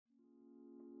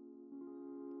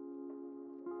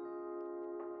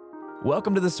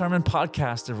Welcome to the Sermon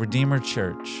Podcast of Redeemer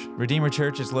Church. Redeemer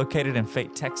Church is located in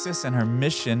Fate, Texas, and her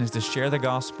mission is to share the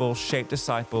gospel, shape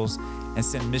disciples, and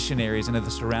send missionaries into the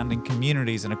surrounding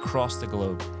communities and across the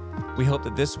globe. We hope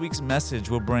that this week's message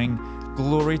will bring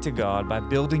glory to God by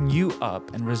building you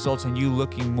up and result in you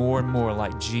looking more and more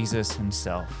like Jesus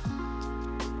himself.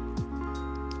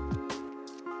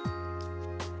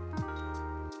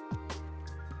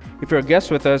 If you're a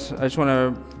guest with us, I just want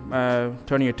to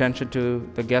turn your attention to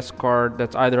the guest card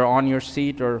that's either on your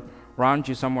seat or around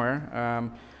you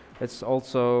somewhere. It's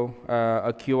also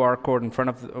a QR code in front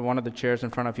of one of the chairs in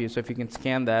front of you, so if you can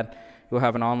scan that, you'll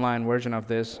have an online version of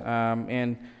this.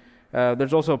 And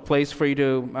there's also a place for you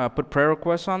to put prayer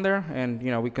requests on there, and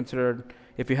we consider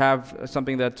if you have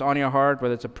something that's on your heart,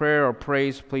 whether it's a prayer or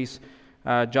praise, please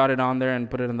jot it on there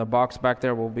and put it in the box back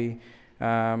there. We'll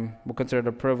consider it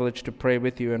a privilege to pray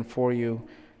with you and for you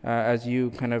as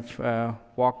you kind of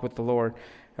walk with the Lord.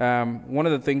 One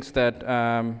of the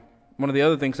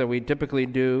other things that we typically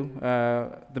do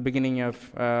the beginning of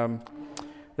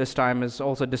this time is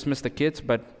also dismiss the kids.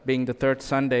 But being the third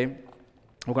Sunday,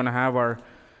 we're going to have our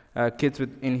kids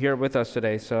in here with us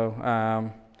today. So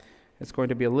it's going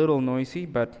to be a little noisy,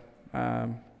 but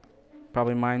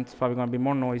mine's probably going to be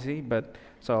more noisy. But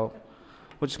so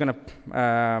we're just going to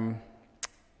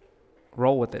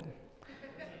roll with it.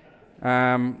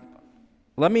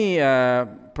 Let me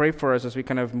pray for us as we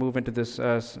kind of move into this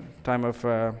time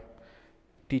of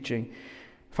teaching.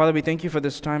 Father, we thank you for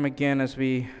this time again as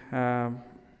we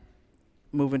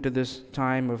move into this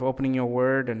time of opening your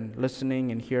word and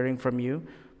listening and hearing from you.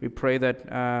 We pray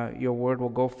that your word will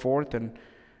go forth and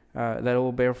that it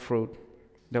will bear fruit,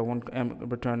 that it won't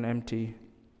return empty.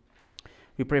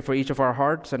 We pray for each of our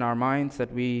hearts and our minds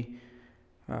that we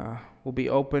will be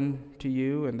open to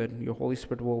you, and that your Holy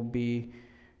Spirit will be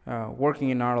working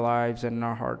in our lives and in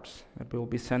our hearts, that we will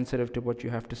be sensitive to what you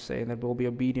have to say, and that we will be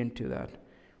obedient to that.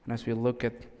 And as we look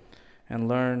at and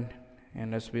learn,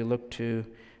 and as we look to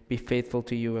be faithful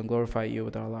to you and glorify you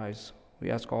with our lives,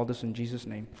 we ask all this in Jesus'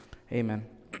 name. Amen.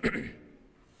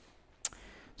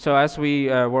 So as the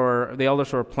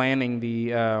elders were planning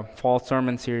the fall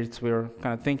sermon series, we were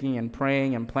kind of thinking and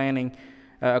praying and planning.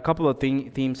 A couple of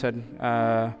themes had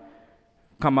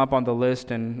come up on the list,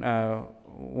 and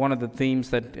one of the themes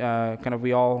that kind of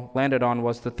we all landed on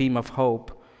was the theme of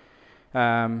hope.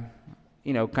 Kind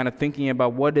of thinking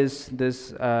about what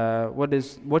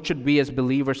should we as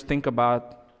believers think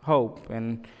about hope,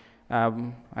 and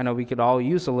I know we could all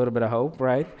use a little bit of hope,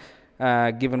 right?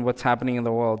 Given what's happening in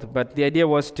the world. But the idea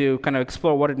was to kind of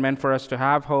explore what it meant for us to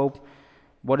have hope.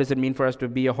 What does it mean for us to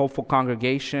be a hopeful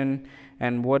congregation?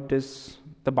 And what does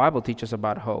the Bible teaches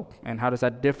about hope, and how does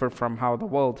that differ from how the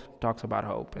world talks about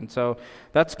hope? And so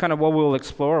that's kind of what we'll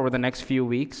explore over the next few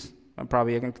weeks,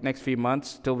 probably the next few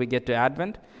months till we get to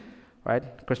Advent, right?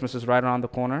 Christmas is right around the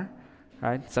corner,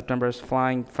 right? September is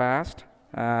flying fast,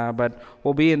 but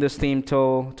we'll be in this theme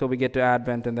till we get to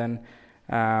Advent, and then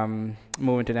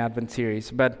move into an Advent series.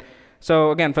 But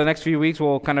so again, for the next few weeks,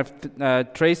 we'll kind of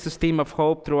trace this theme of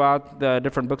hope throughout the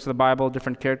different books of the Bible,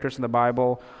 different characters in the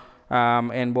Bible.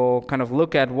 And we'll kind of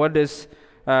look at what did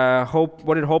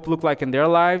hope look like in their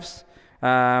lives,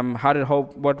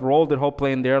 what role did hope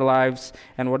play in their lives,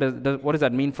 and what does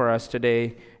that mean for us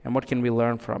today, and what can we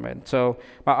learn from it? So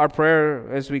our prayer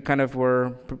as we kind of were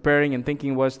preparing and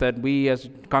thinking was that we as a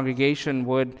congregation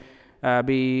would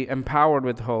be empowered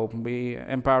with hope, be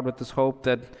empowered with this hope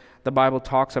that the Bible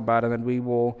talks about, and that we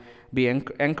will be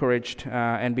encouraged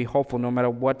and be hopeful no matter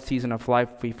what season of life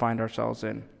we find ourselves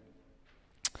in.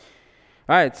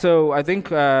 All right, so I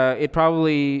think it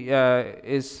probably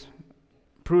is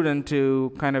prudent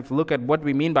to kind of look at what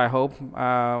we mean by hope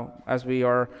as we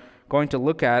are going to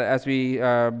look at as we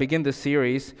begin this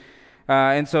series.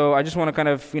 And so I just want to kind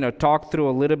of talk through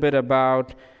a little bit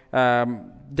about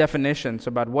definitions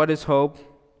about what is hope,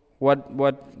 what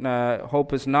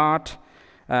hope is not.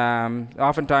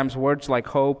 Oftentimes words like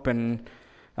hope and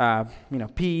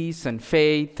peace and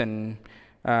faith and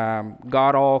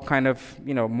God all kind of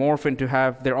morph into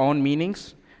have their own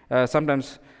meanings.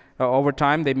 Sometimes over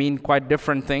time they mean quite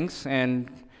different things, and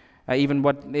even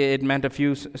what it meant a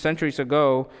few centuries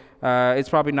ago, it's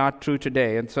probably not true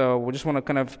today. And so we just want to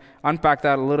kind of unpack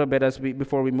that a little bit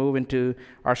before we move into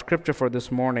our scripture for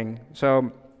this morning.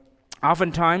 So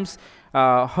oftentimes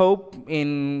hope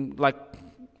in like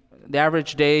the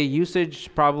average day usage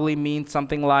probably means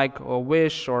something like a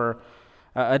wish or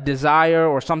a desire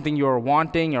or something you're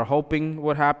wanting or hoping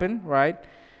would happen, right?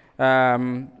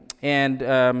 Living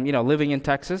in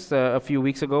Texas a few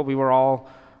weeks ago, we were all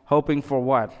hoping for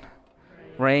what?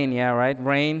 Rain, yeah, right?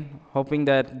 Rain, hoping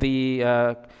that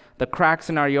the the cracks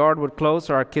in our yard would close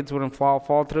so our kids wouldn't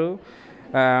fall through.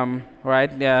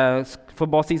 Right?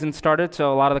 Football season started,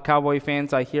 so a lot of the Cowboy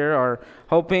fans I hear are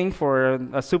hoping for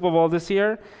a Super Bowl this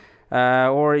year.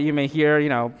 Or you may hear,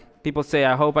 people say,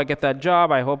 I hope I get that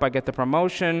job, I hope I get the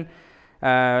promotion.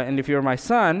 And if you're my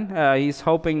son, he's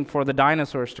hoping for the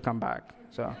dinosaurs to come back.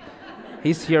 So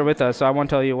he's here with us, so I won't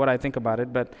tell you what I think about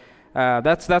it, but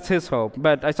that's his hope.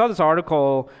 But I saw this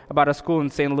article about a school in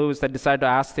St. Louis that decided to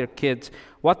ask their kids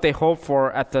what they hope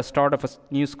for at the start of a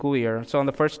new school year. So on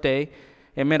the first day,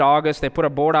 in mid-August, they put a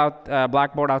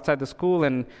blackboard outside the school,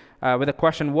 and with a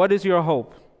question, what is your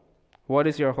hope? What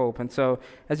is your hope? And so,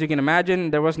 as you can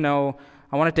imagine, there was no,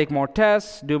 I want to take more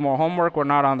tests, do more homework,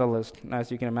 were not on the list,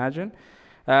 as you can imagine.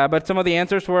 But some of the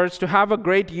answers were to have a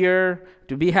great year,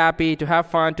 to be happy, to have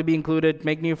fun, to be included,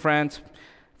 make new friends,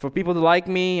 for people to like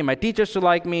me and my teachers to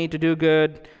like me, to do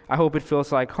good. I hope it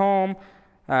feels like home.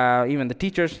 Even the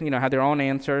teachers, had their own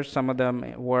answers. Some of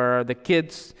them were the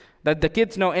kids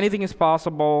know anything is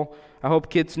possible. I hope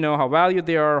kids know how valued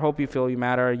they are. I hope you feel you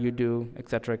matter, you do,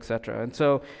 etc., etc. And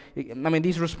so,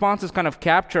 these responses kind of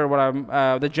capture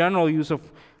what the general use of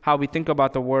how we think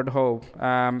about the word hope.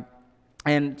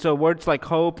 And so words like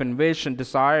hope and wish and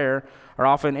desire are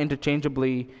often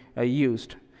interchangeably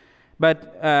used.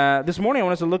 But this morning I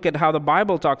want us to look at how the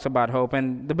Bible talks about hope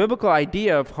and the biblical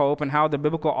idea of hope, and how the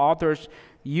biblical authors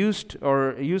used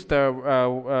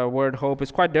the word hope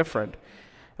is quite different.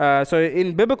 So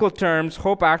in biblical terms,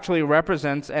 hope actually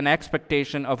represents an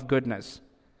expectation of goodness,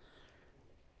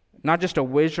 not just a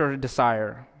wish or a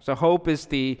desire. So hope is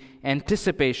the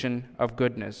anticipation of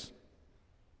goodness.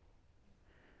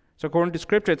 So according to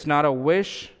Scripture, it's not a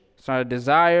wish, it's not a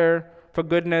desire for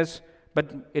goodness,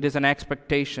 but it is an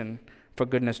expectation for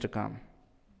goodness to come.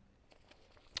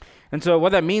 And so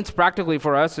what that means practically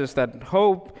for us is that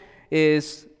hope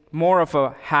is more of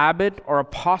a habit or a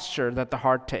posture that the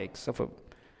heart takes,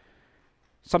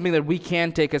 something that we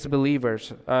can take as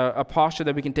believers, a posture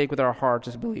that we can take with our hearts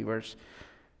as believers,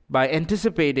 by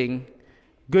anticipating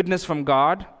goodness from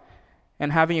God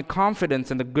and having a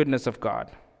confidence in the goodness of God.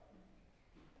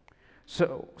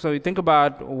 So you think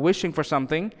about wishing for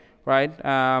something, right?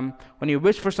 When you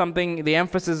wish for something, the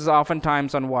emphasis is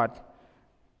oftentimes on what?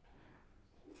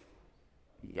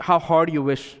 How hard you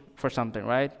wish for something,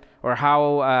 right? Or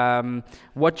how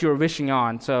what you're wishing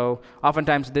on. So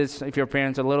oftentimes if your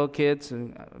parents are little kids,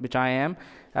 which I am,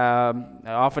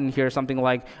 I often hear something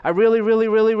like, I really, really,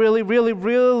 really, really, really,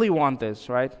 really want this,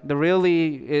 right? The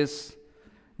really is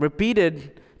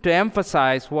repeated to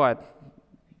emphasize what?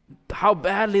 How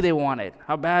badly they want it.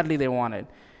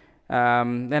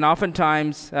 And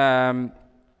oftentimes,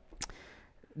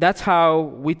 that's how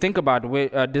we think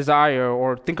about desire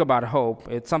or think about hope.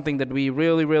 It's something that we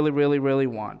really, really, really, really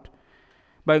want.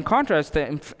 But in contrast,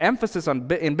 the emphasis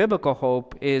in biblical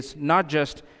hope is not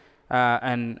just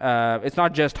it's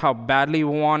not just how badly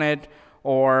we want it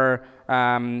or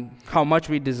how much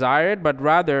we desire it, but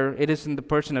rather it is in the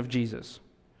person of Jesus.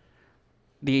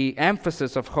 The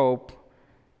emphasis of hope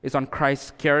is on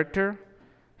Christ's character,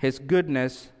 His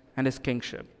goodness, and His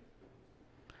kingship.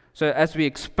 So as we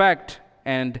expect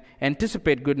and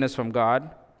anticipate goodness from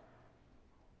God,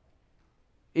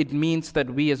 it means that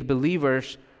we as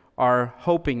believers are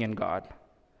hoping in God.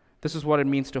 This is what it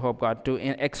means to hope God, to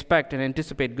expect and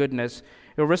anticipate goodness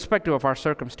irrespective of our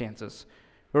circumstances,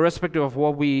 irrespective of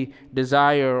what we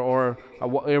desire or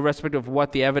irrespective of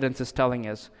what the evidence is telling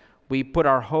us. We put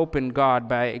our hope in God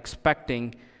by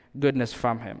expecting goodness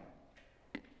from Him.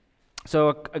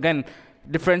 So again,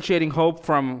 differentiating hope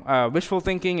from wishful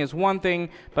thinking is one thing,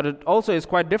 but it also is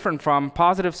quite different from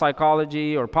positive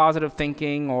psychology or positive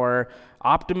thinking or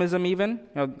optimism even.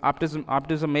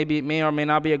 Optimism may or may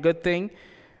not be a good thing,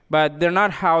 but they're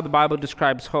not how the Bible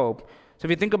describes hope. So if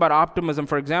you think about optimism,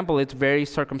 for example, it's very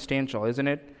circumstantial, isn't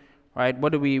it? Right?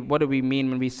 What do we mean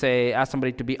when we say ask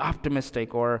somebody to be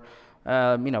optimistic or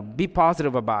be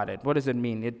positive about it? What does it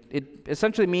mean? It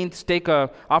essentially means take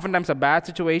oftentimes a bad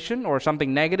situation or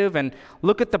something negative and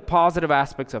look at the positive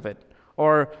aspects of it,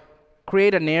 or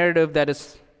create a narrative that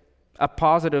is a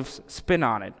positive spin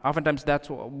on it. Oftentimes that's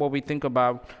what we think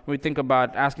about when we think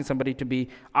about asking somebody to be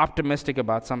optimistic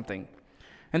about something.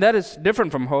 And that is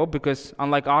different from hope, because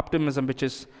unlike optimism, which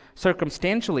is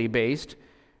circumstantially based,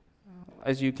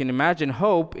 as you can imagine,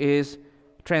 hope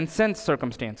transcends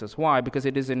circumstances. Why? Because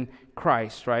it is in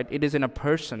Christ, right? It is in a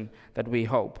person that we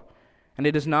hope. And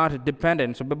it is not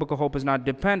dependent, so biblical hope is not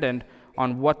dependent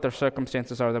on what the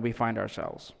circumstances are that we find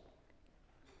ourselves.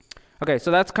 Okay,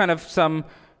 so that's kind of some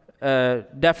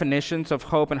definitions of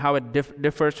hope and how it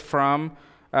differs from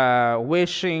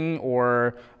wishing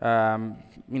or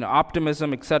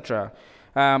optimism, etc.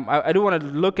 I do want to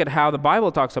look at how the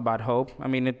Bible talks about hope. I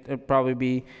mean, it'd probably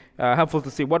be helpful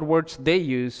to see what words they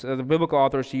use, the biblical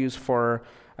authors use for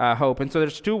hope. And so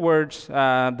there's two words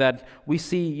that we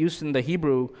see used in the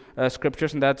Hebrew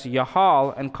scriptures, and that's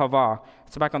yahal and kavah.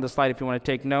 It's back on the slide if you want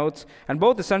to take notes. And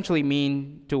both essentially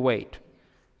mean to wait.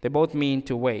 They both mean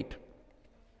to wait.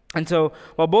 And so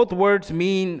while both words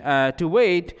mean to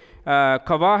wait,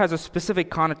 kavah has a specific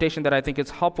connotation that I think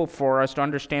is helpful for us to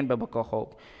understand biblical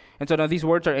hope. And so now these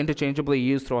words are interchangeably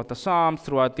used throughout the Psalms,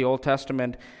 throughout the Old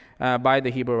Testament by the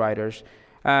Hebrew writers.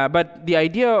 But the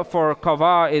idea for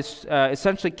kavah is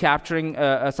essentially capturing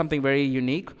something very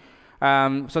unique.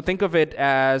 So think of it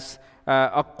as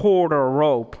a cord or a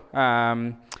rope.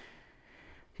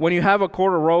 When you have a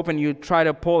cord or rope and you try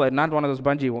to pull it, not one of those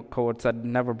bungee cords that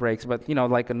never breaks, but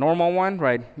like a normal one,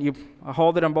 right? You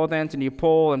hold it on both ends and you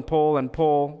pull and pull and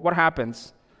pull. What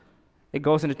happens? It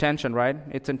goes into tension, right?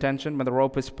 It's in tension when the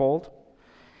rope is pulled.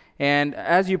 And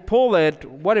as you pull it,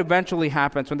 what eventually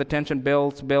happens when the tension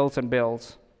builds and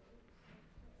builds?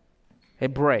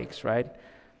 It breaks, right?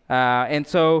 And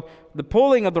so the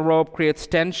pulling of the rope creates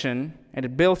tension, and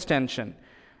it builds tension.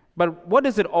 But what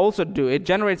does it also do? It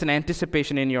generates an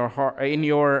anticipation in your heart, in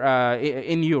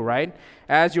you, right?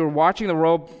 As you're watching the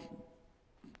rope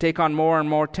take on more and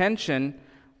more tension,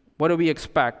 what do we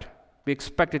expect? We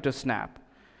expect it to snap.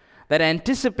 That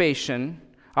anticipation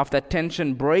of that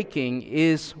tension breaking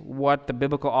is what the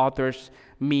biblical authors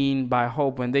mean by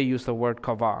hope when they use the word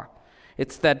kavah.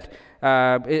 It's that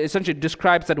it essentially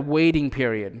describes that waiting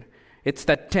period. It's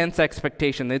that tense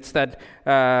expectation. It's that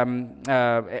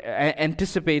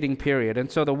anticipating period. And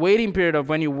so the waiting period of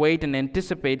when you wait and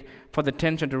anticipate for the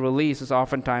tension to release is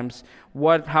oftentimes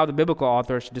how the biblical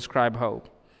authors describe hope.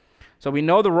 So we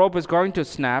know the rope is going to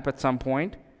snap at some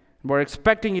point. We're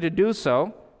expecting it to do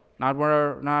so.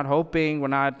 We're not hoping. We're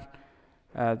not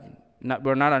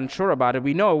unsure about it.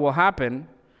 We know it will happen,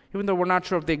 even though we're not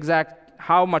sure of the exact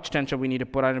how much tension we need to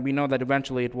put on it. We know that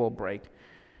eventually it will break.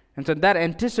 And so that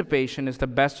anticipation is the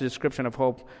best description of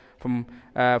hope from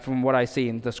what I see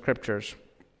in the scriptures.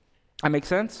 That makes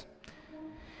sense?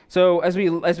 So as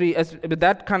with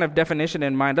that kind of definition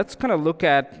in mind, let's kind of look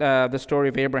at the story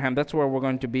of Abraham. That's where we're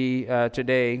going to be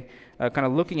today, kind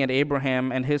of looking at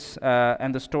Abraham and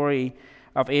the story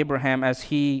of Abraham as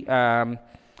he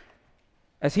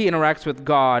interacts with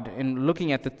God, and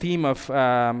looking at the theme of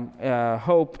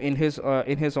hope in his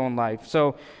own life.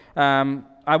 So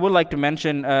I would like to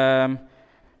mention I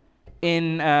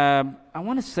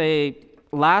want to say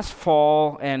last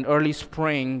fall and early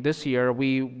spring this year,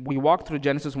 we walked through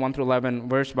Genesis 1 through 11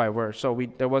 verse by verse. So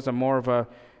there was more of a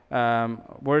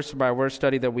verse by verse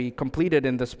study that we completed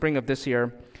in the spring of this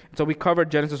year. So we covered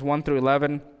Genesis 1 through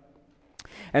 11.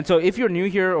 And so if you're new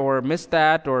here or missed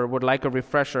that or would like a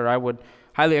refresher, I would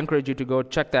highly encourage you to go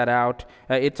check that out.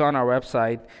 It's on our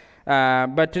website.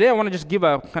 But today I want to just give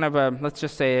a kind of let's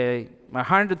just say a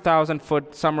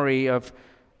 100,000-foot summary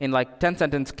in like 10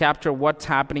 sentences, capture what's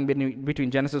happening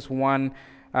between Genesis 1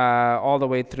 all the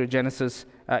way through Genesis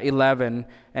 11,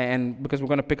 and because we're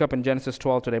going to pick up in Genesis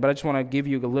 12 today. But I just want to give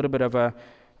you a little bit of a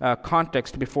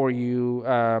context before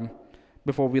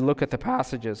we look at the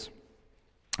passages.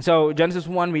 So Genesis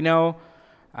 1, we know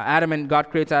God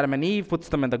creates Adam and Eve, puts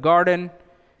them in the garden.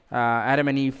 Adam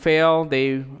and Eve fail.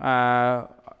 They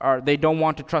don't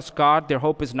want to trust God. Their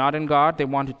hope is not in God. They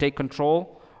want to take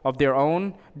control of their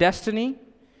own destiny.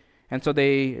 And so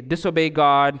they disobey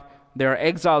God. They're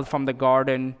exiled from the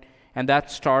garden, and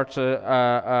that starts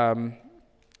a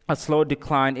slow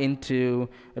decline into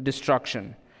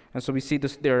destruction. And so we see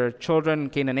their children,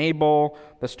 Cain and Abel.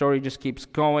 The story just keeps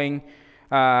going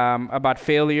about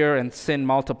failure and sin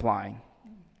multiplying.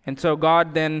 And so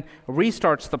God then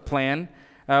restarts the plan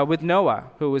with Noah,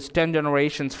 who is 10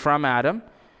 generations from Adam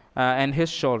and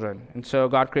his children. And so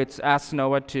God asks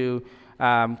Noah to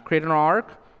create an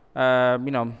ark,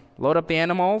 load up the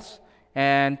animals,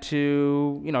 and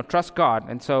to trust God.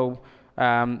 And so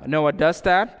Noah does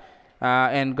that,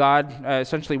 and God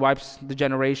essentially wipes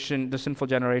the sinful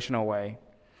generation away.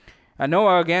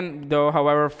 Noah again, though,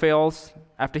 however, fails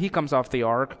after he comes off the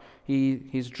ark.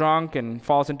 He's drunk and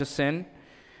falls into sin,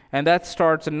 and that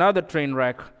starts another train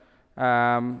wreck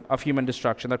of human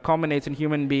destruction that culminates in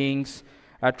human beings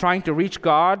trying to reach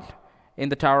God in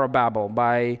the Tower of Babel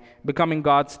by becoming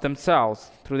gods themselves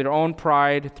through their own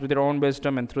pride, through their own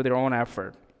wisdom, and through their own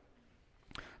effort.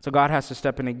 So God has to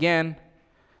step in again,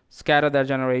 scatter that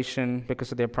generation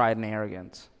because of their pride and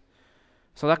arrogance.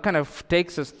 So that kind of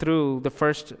takes us through the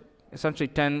first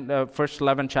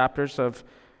 11 chapters of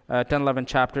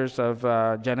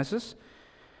Genesis.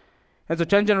 And so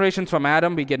 10 generations from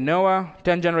Adam, we get Noah.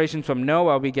 10 generations from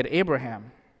Noah, we get Abraham.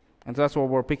 And so that's what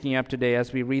we're picking up today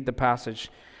as we read the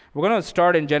passage. We're going to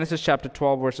start in Genesis chapter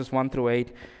 12, verses 1 through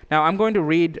 8. Now, I'm going to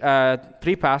read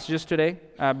 3 passages today.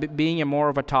 Being more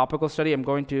of a topical study, I'm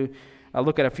going to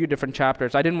look at a few different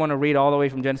chapters. I didn't want to read all the way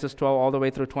from Genesis 12 all the way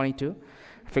through 22.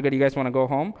 I figured you guys want to go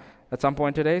home at some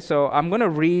point today. So I'm going to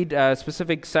read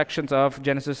specific sections of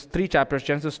Genesis, 3 chapters,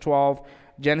 Genesis 12,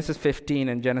 Genesis 15,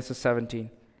 and Genesis 17.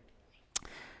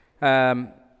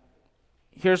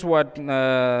 Here's what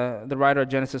the writer of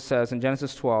Genesis says in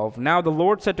Genesis 12. Now the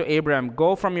Lord said to Abraham,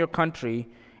 "Go from your country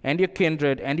and your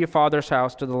kindred and your father's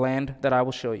house to the land that I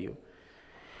will show you.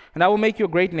 And I will make you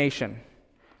a great nation.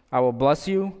 I will bless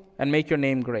you and make your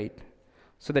name great,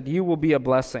 so that you will be a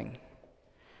blessing.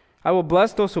 I will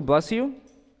bless those who bless you,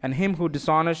 and him who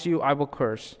dishonors you I will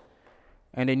curse.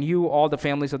 And in you all the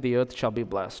families of the earth shall be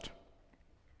blessed."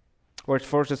 Verse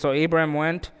 4 says, "So Abraham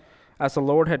went as the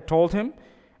Lord had told him,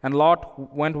 and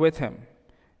Lot went with him.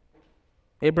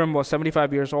 Abram was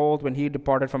 75 years old when he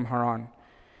departed from Haran.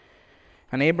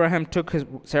 And Abraham took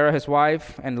Sarah his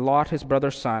wife, and Lot his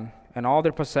brother's son, and all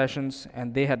their possessions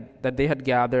that they had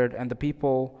gathered, and the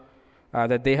people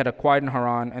that they had acquired in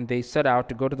Haran, and they set out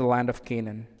to go to the land of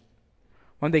Canaan.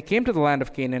 When they came to the land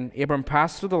of Canaan, Abram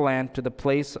passed through the land to the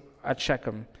place at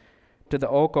Shechem, to the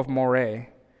oak of Moreh.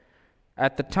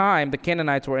 At the time the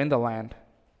Canaanites were in the land.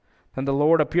 Then the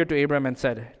Lord appeared to Abram and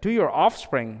said, 'To your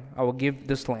offspring I will give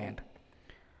this land.'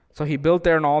 So he built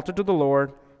there an altar to the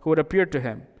Lord who had appeared to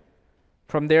him.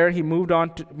 From there he moved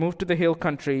to the hill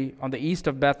country on the east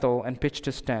of Bethel and pitched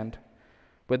his tent,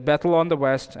 with Bethel on the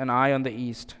west and Ai on the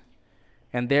east.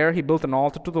 And there he built an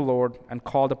altar to the Lord and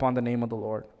called upon the name of the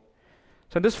Lord."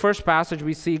 So in this first passage,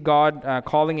 we see God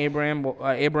calling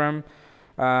Abram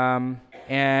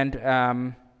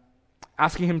and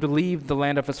asking him to leave the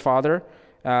land of his father,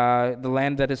 the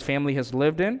land that his family has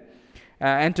lived in,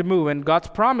 and to move. And God's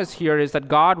promise here is that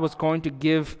God was going to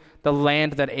give the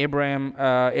land that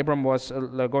Abram was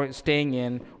staying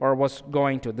in or was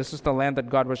going to. This is the land that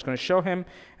God was going to show him,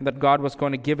 and that God was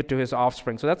going to give it to his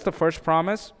offspring. So that's the first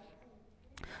promise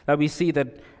that we see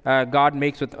that God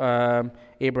makes with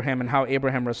Abraham and how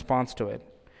Abraham responds to it.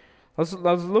 Let's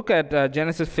look at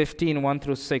Genesis 15, 1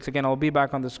 through 6. Again, I'll be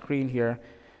back on the screen here.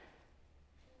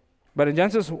 But in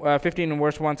Genesis 15 and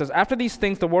verse 1 says, "After these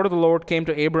things the word of the Lord came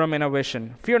to Abram in a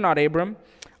vision. 'Fear not, Abram,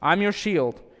 I am your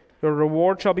shield. Your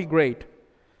reward shall be great.'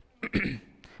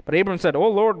 But Abram said, 'O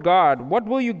Lord God, what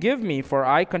will you give me? For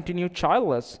I continue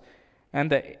childless,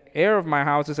 and the heir of my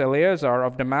house is Eleazar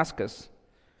of Damascus.'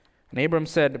 And Abram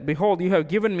said, 'Behold, you have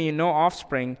given me no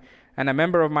offspring, and a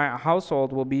member of my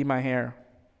household will be my heir.'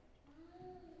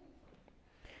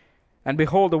 And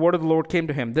behold, the word of the Lord came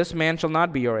to him, 'This man shall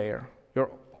not be your heir.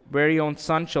 Your very own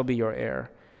son shall be your heir.'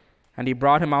 And he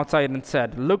brought him outside and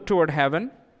said, 'Look toward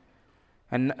heaven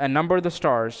and number the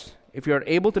stars. If you are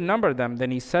able to number them.'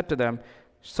 Then he said to them,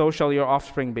 'So shall your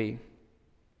offspring be.'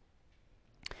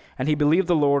 And he believed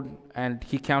the Lord, and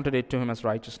he counted it to him as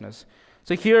righteousness."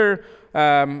 So here,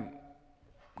 kind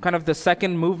of the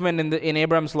second movement in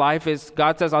Abram's life is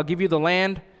God says, "I'll give you the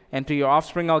land, and to your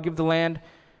offspring I'll give the land."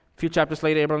 A few chapters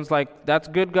later, Abram's like, "That's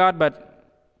good, God, but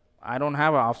I don't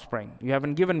have an offspring. You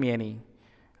haven't given me any.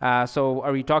 So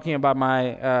are you talking about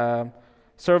my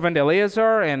servant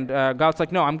Eleazar?" And God's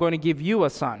like, "No, I'm going to give you a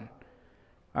son.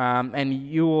 And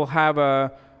you will have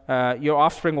your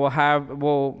offspring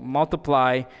will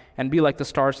multiply and be like the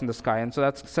stars in the sky." And so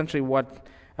that's essentially what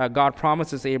God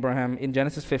promises Abraham in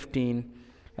Genesis 15.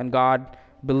 And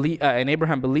and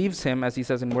Abraham believes him, as he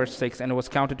says in verse 6, and it was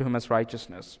counted to him as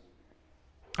righteousness.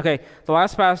 Okay, the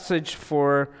last passage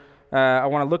I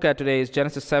want to look at today is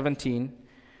Genesis 17.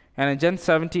 And in Genesis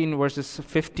 17, verses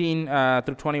 15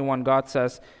 through 21, God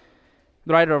says,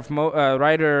 the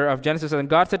writer of Genesis says, "And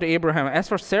God said to Abraham, 'As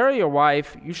for Sarah your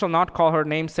wife, you shall not call her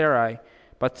name Sarai,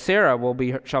 but Sarah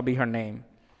shall be her name.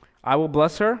 I will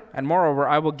bless her, and moreover,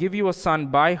 I will give you a son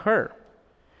by her.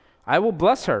 I will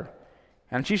bless her,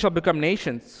 and she shall become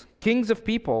nations. Kings of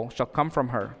people shall come from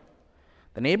her.'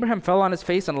 Then Abraham fell on his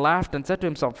face and laughed and said to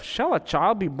himself, 'Shall a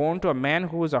child be born to a man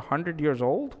who is 100 years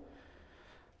old?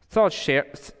 Shall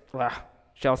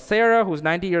Sarah, who is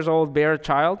 90 years old, bear a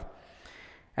child?'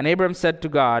 And Abraham said to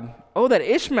God, 'Oh, that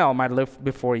Ishmael might live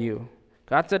before you.'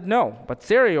 God said, 'No, but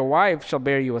Sarah your wife shall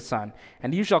bear you a son,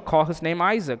 and you shall call his name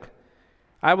Isaac.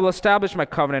 I will establish my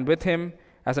covenant with him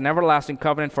as an everlasting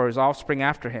covenant for his offspring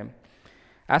after him.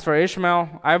 As for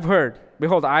Ishmael, I have heard.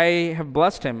 Behold, I have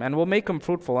blessed him, and will make him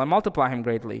fruitful, and multiply him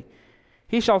greatly.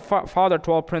 He shall father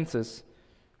 12 princes,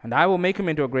 and I will make him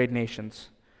into a great nation.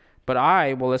 But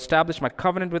I will establish my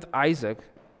covenant with Isaac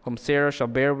whom Sarah shall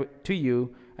bear to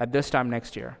you at this time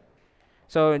next year.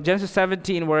 So in Genesis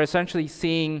 17, we're essentially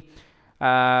seeing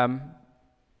a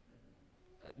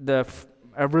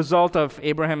result of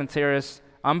Abraham and Sarah's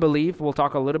unbelief. We'll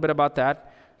talk a little bit about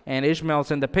that. And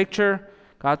Ishmael's in the picture.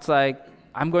 God's like,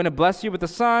 I'm going to bless you with a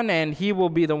son, and he will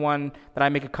be the one that I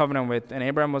make a covenant with. And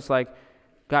Abraham was like,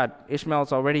 God,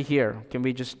 Ishmael's already here. Can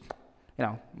we just,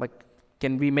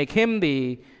 can we make him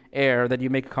the heir that you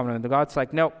make a covenant with? God's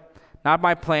like, nope, not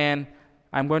my plan.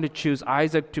 I'm going to choose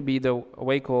Isaac to be the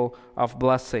vehicle of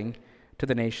blessing to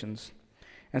the nations.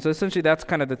 And so essentially that's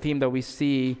kind of the theme that we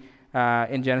see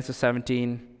in Genesis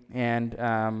 17 and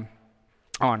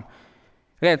on.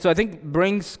 Okay, so I think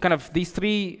brings kind of these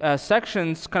three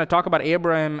sections kind of talk about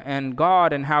Abraham and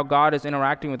God and how God is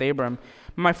interacting with Abraham.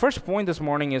 My first point this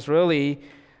morning is really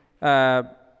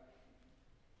that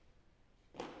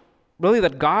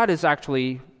God is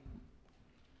actually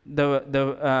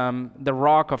the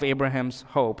rock of Abraham's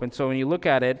hope. And so when you look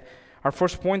at it, our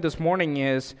first point this morning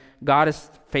is God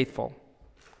is faithful.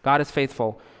 God is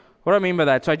faithful. What do I mean by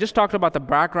that? So I just talked about the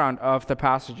background of the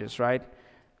passages, right?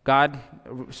 God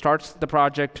starts the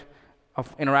project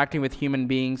of interacting with human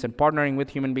beings and partnering with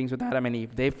human beings with Adam and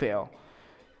Eve. They fail.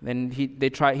 Then he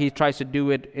tries to do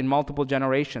it in multiple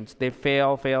generations. They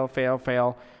fail,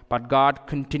 but God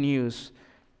continues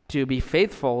to be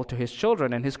faithful to his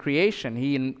children and his creation.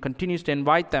 He continues to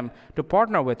invite them to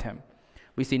partner with him.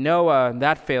 We see Noah and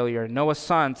that failure, Noah's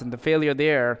sons and the failure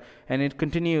there, and it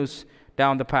continues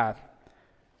down the path.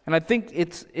 And I think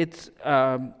it's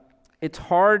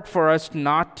hard for us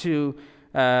not to.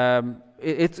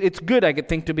 It's good, I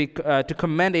think, to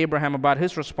commend Abraham about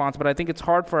his response, but I think it's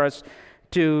hard for us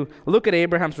to look at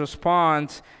Abraham's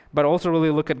response, but also really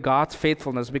look at God's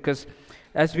faithfulness, because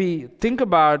as we think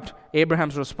about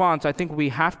Abraham's response, I think we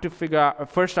have to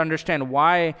first understand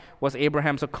why was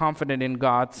Abraham so confident in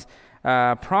God's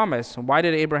promise. Why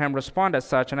did Abraham respond as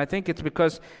such? And I think it's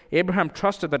because Abraham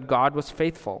trusted that God was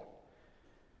faithful,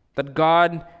 that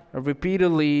God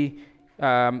repeatedly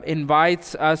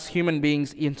invites us human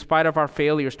beings, in spite of our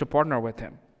failures, to partner with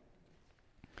him.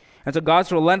 And so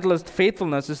God's relentless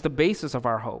faithfulness is the basis of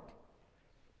our hope.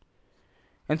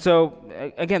 And so,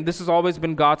 again, this has always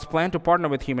been God's plan to partner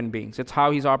with human beings. It's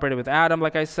how he's operated with Adam,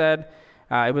 like I said.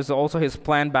 It was also his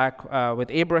plan back with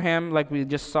Abraham, like we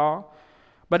just saw.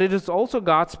 But it is also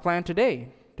God's plan today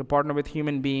to partner with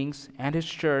human beings and his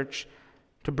church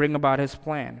to bring about his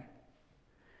plan.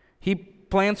 He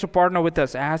plans to partner with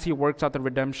us as he works out the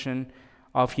redemption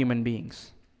of human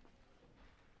beings.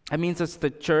 That means as the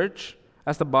church,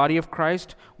 as the body of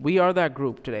Christ, we are that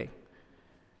group today.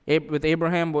 With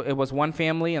Abraham, it was one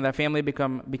family, and that family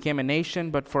became a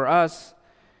nation. But for us,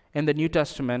 in the New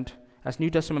Testament, as New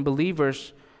Testament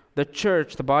believers, the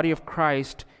church, the body of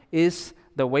Christ, is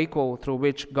the vehicle through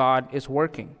which God is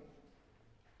working.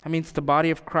 That means the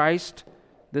body of Christ,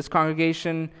 this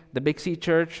congregation, the Big C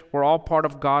Church, we're all part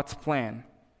of God's plan.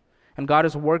 And God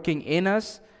is working in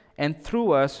us and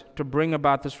through us to bring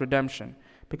about this redemption,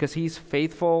 because he's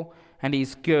faithful and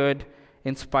he's good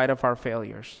in spite of our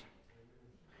failures.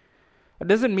 It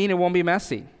doesn't mean it won't be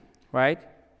messy, right?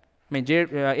 I mean,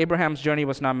 Abraham's journey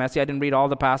was not messy. I didn't read all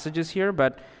the passages here,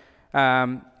 but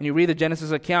when you read the Genesis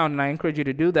account, and I encourage you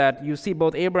to do that, you see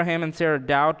both Abraham and Sarah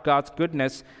doubt God's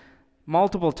goodness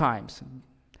multiple times.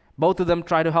 Both of them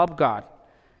try to help God,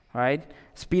 right?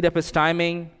 Speed up his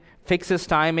timing, fix his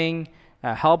timing,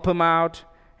 help him out.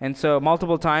 And so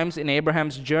multiple times in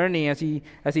Abraham's journey, as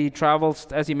he travels,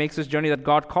 as he makes this journey that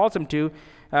God calls him to,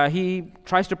 he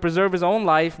tries to preserve his own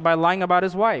life by lying about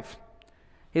his wife.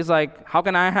 He's like, how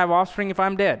can I have offspring if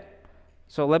I'm dead?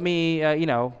 So let me,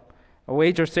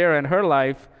 wager Sarah and her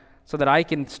life so that I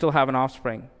can still have an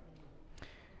offspring.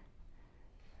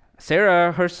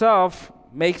 Sarah herself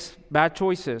makes bad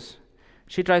choices.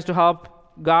 She tries to help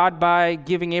God by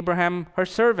giving Abraham her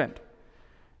servant,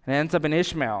 and it ends up in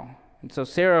Ishmael. And so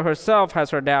Sarah herself has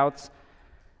her doubts.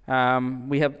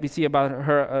 We see about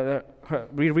her.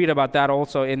 We read about that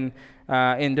also in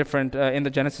the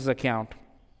Genesis account.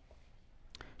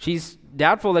 She's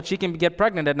doubtful that she can get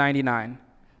pregnant at 99.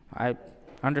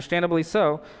 Understandably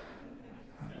so.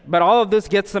 But all of this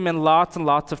gets them in lots and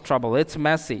lots of trouble. It's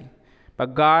messy.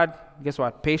 But God, guess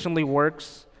what? Patiently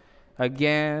works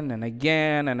again and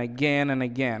again and again and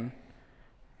again.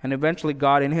 And eventually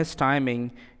God, in his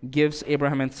timing, gives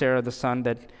Abraham and Sarah the son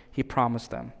that he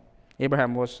promised them.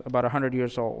 Abraham was about 100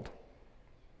 years old.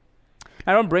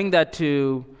 I don't bring that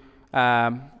to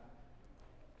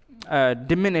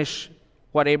diminish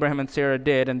what Abraham and Sarah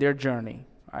did and their journey,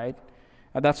 right?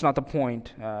 That's not the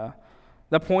point.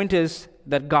 The point is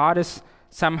that God is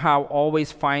somehow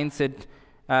always finds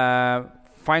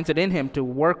finds it in him to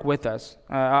work with us.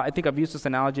 I think I've used this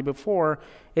analogy before.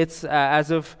 It's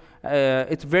as if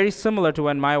it's very similar to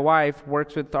when my wife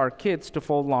works with our kids to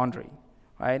fold laundry,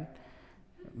 right?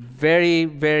 Very,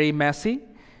 very messy,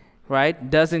 right?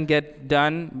 Doesn't get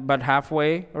done but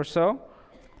halfway or so.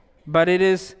 But it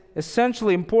is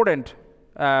essentially important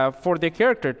for their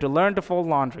character to learn to fold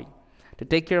laundry, to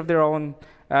take care of their own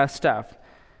stuff.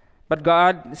 But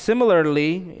God,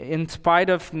 similarly, in spite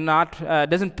of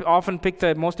doesn't often pick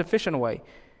the most efficient way.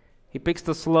 He picks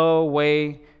the slow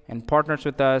way and partners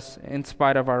with us in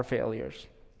spite of our failures.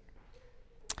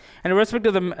 And in respect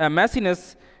to the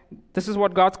messiness, this is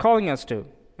what God's calling us to.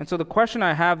 And so the question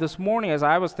I have this morning as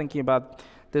I was thinking about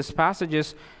this passage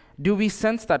is, do we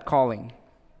sense that calling?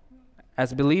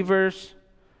 As believers,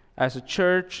 as a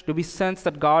church, do we sense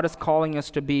that God is calling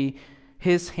us to be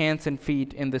His hands and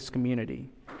feet in this community?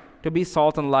 To be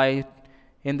salt and light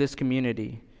in this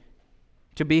community?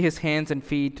 To be His hands and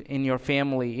feet in your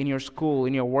family, in your school,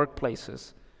 in your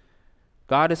workplaces?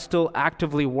 God is still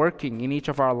actively working in each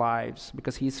of our lives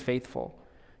because He's faithful.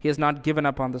 He has not given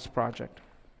up on this project.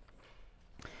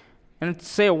 And to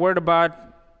say a word about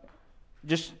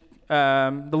just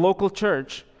the local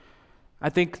church, I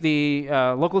think the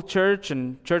local church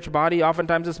and church body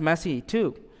oftentimes is messy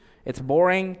too. It's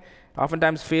boring,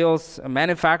 oftentimes feels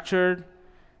manufactured,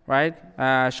 right?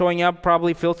 Showing up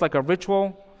probably feels like a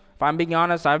ritual. If I'm being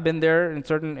honest, I've been there in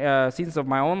certain seasons of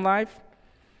my own life.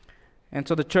 And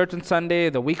so the church on Sunday,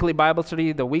 the weekly Bible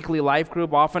study, the weekly life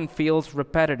group often feels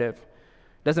repetitive.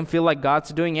 Doesn't feel like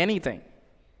God's doing anything.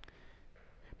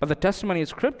 But the testimony of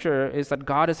Scripture is that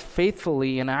God is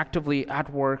faithfully and actively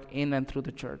at work in and through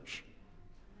the church,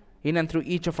 in and through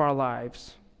each of our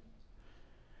lives.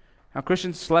 Now,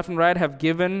 Christians left and right have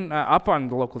given up on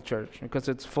the local church because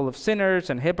it's full of sinners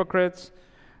and hypocrites.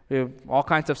 We have all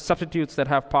kinds of substitutes that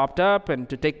have popped up and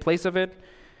to take place of it.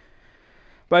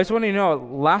 But I just want you to know,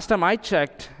 last time I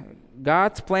checked,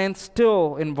 God's plan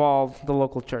still involved the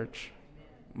local church.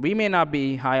 We may not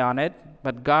be high on it,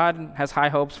 but God has high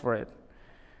hopes for it.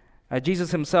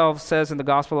 Jesus himself says in the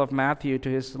Gospel of Matthew to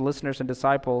his listeners and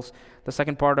disciples, the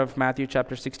second part of Matthew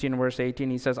chapter 16, verse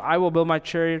 18, he says, I will build my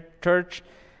church,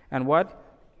 and what?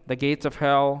 The gates of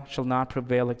hell shall not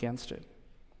prevail against it.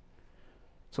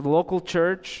 So the local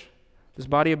church, this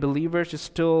body of believers, is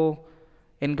still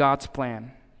in God's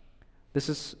plan.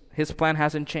 His plan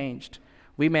hasn't changed.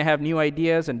 We may have new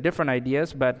ideas and different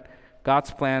ideas, but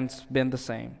God's plan's been the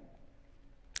same.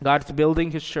 God's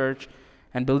building His church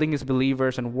and building His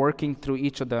believers and working through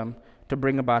each of them to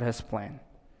bring about His plan.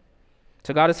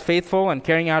 So God is faithful and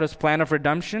carrying out His plan of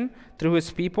redemption through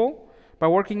His people by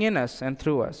working in us and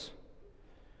through us.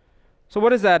 So what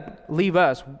does that leave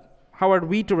us? How are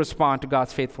we to respond to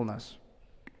God's faithfulness?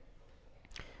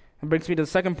 It brings me to the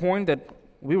second point, that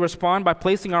we respond by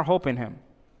placing our hope in Him.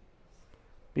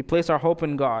 We place our hope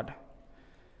in God.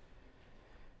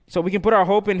 So we can put our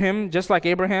hope in Him just like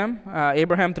Abraham.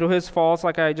 Abraham, through his faults,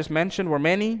 like I just mentioned, were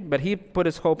many, but he put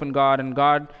his hope in God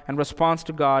and responds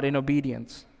to God in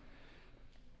obedience.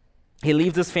 He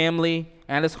leaves his family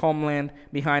and his homeland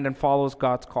behind and follows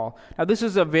God's call. Now, this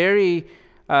is a very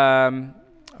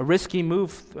risky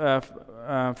move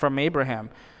from Abraham,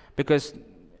 because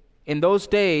in those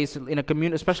days,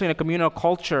 especially in a communal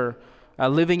culture,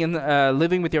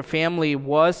 living with your family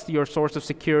was your source of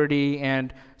security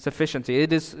and sufficiency.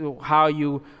 It is how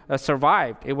you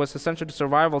survived. It was essential to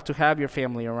survival to have your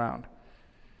family around.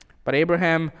 But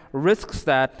Abraham risks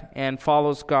that and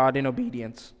follows God in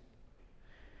obedience.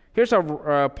 Here's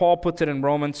how Paul puts it in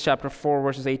Romans chapter 4,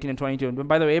 verses 18 and 22. And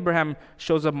by the way, Abraham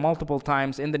shows up multiple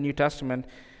times in the New Testament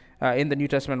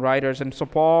writers. And so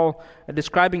Paul,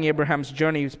 describing Abraham's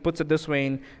journey, puts it this way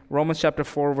in Romans chapter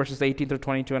 4, verses 18 through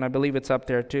 22, and I believe it's up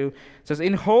there too. It says,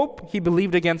 in hope he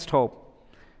believed against hope.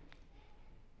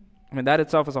 I mean, that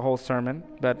itself is a whole sermon,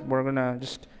 but we're going to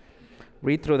just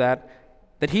read through that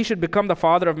he should become the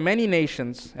father of many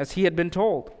nations, as he had been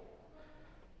told.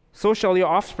 So shall your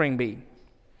offspring be.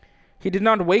 He did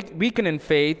not weaken in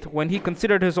faith when he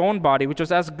considered his own body, which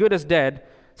was as good as dead,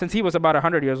 since he was about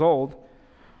 100 years old,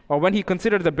 or when he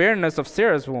considered the barrenness of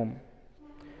Sarah's womb.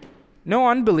 No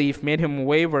unbelief made him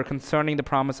waver concerning the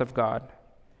promise of God,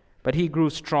 but he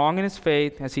grew strong in his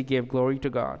faith as he gave glory to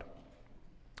God,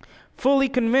 fully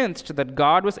convinced that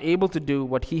God was able to do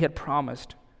what he had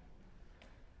promised.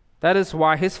 That is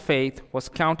why his faith was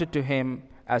counted to him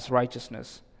as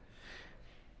righteousness.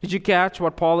 Did you catch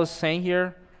what Paul is saying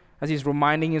here as he's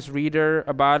reminding his reader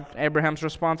about Abraham's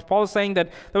response? Paul is saying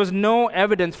that there was no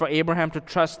evidence for Abraham to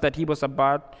trust that he was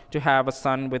about to have a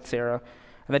son with Sarah,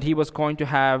 and that he was going to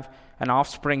have an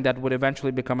offspring that would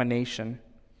eventually become a nation.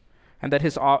 and that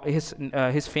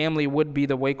his family would be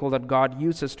the vehicle that God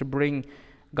uses to bring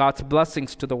God's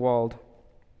blessings to the world.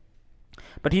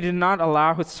 But he did not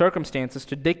allow his circumstances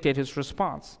to dictate his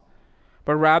response,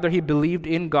 but rather he believed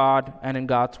in God and in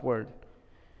God's word.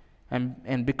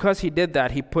 And because he did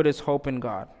that, he put his hope in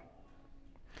God.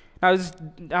 Now,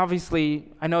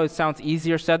 obviously, I know it sounds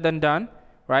easier said than done,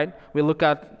 right? We look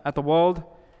at the world,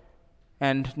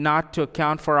 and not to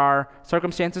account for our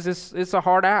circumstances is a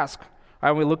hard ask.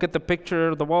 Right? We look at the picture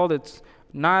of the world, it's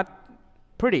not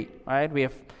pretty, right? We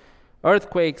have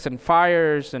earthquakes and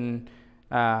fires and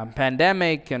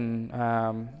pandemic,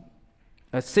 and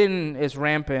sin is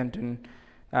rampant, and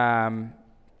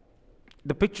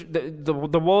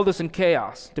the world is in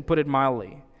chaos, to put it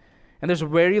mildly. And there's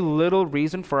very little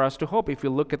reason for us to hope if you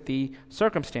look at the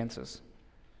circumstances.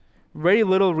 Very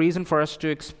little reason for us to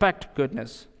expect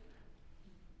goodness.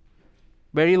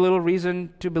 Very little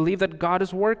reason to believe that God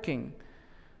is working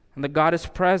and that God is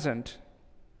present.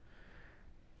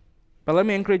 But let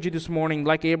me encourage you this morning,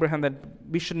 like Abraham, that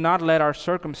we should not let our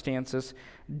circumstances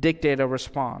dictate a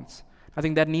response. I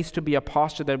think that needs to be a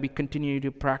posture that we continue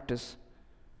to practice.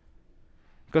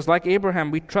 Because like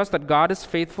Abraham, we trust that God is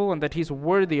faithful and that He's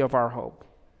worthy of our hope.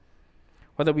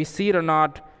 Whether we see it or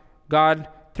not, God,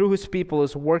 through His people,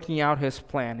 is working out His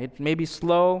plan. It may be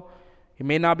slow, it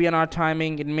may not be on our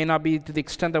timing, it may not be to the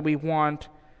extent that we want,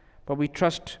 but we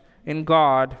trust in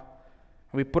God,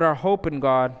 and we put our hope in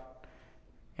God,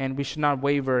 and we should not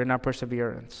waver in our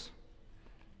perseverance.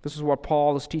 This is what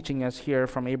Paul is teaching us here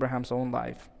from Abraham's own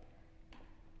life.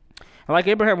 And like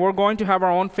Abraham, we're going to have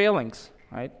our own failings,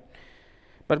 right?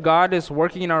 But God is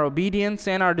working in our obedience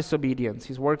and our disobedience.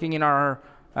 He's working in our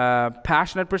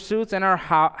passionate pursuits and our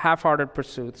half-hearted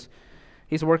pursuits.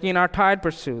 He's working in our tired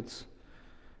pursuits.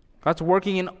 God's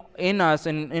working in us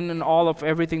and in all of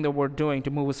everything that we're doing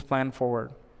to move His plan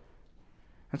forward.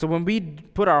 And so when we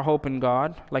put our hope in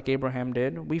God, like Abraham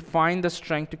did, we find the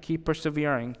strength to keep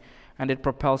persevering, and it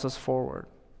propels us forward.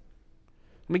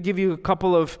 Let me give you a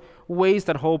couple of ways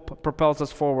that hope propels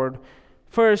us forward.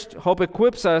 First, hope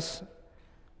equips us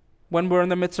when we're in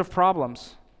the midst of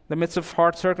problems, the midst of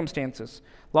hard circumstances,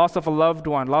 loss of a loved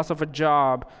one, loss of a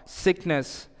job,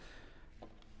 sickness,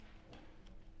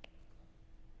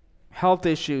 health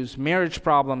issues, marriage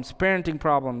problems, parenting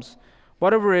problems,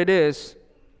 whatever it is,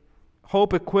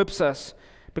 hope equips us,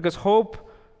 because hope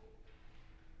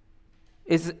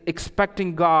is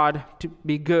expecting God to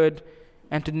be good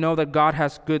and to know that God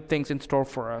has good things in store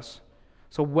for us.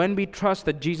 So when we trust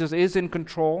that Jesus is in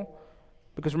control,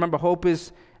 because remember, hope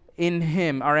is in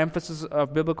Him. Our emphasis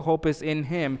of biblical hope is in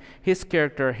Him, His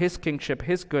character, His kingship,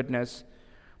 His goodness.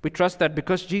 We trust that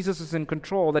because Jesus is in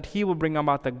control, that He will bring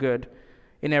about the good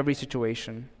in every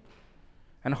situation.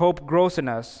 And hope grows in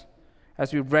us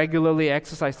as we regularly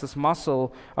exercise this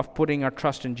muscle of putting our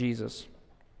trust in Jesus.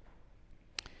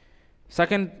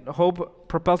 Second, hope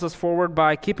propels us forward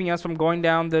by keeping us from going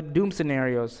down the doom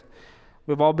scenarios.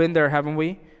 We've all been there, haven't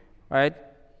we? Right?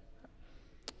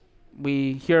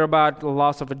 We hear about the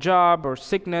loss of a job or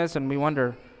sickness, and we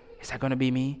wonder, is that going to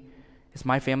be me? Is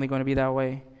my family going to be that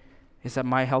way? Is that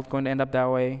my health going to end up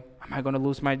that way? Am I going to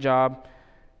lose my job?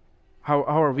 How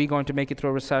are we going to make it through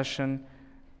a recession?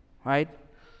 Right?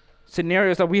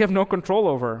 Scenarios that we have no control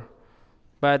over,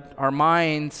 but our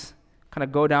minds kind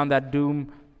of go down that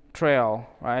doom trail,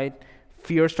 right?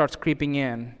 Fear starts creeping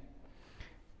in.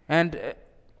 And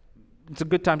it's a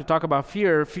good time to talk about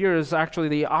fear. Fear is actually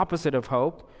the opposite of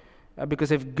hope.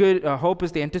 Because if hope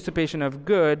is the anticipation of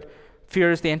good,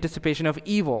 fear is the anticipation of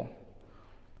evil.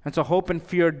 And so hope and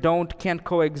fear can't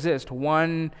coexist.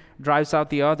 One drives out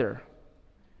the other.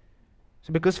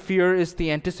 So because fear is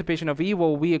the anticipation of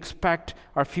evil, we expect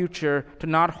our future to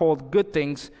not hold good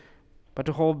things, but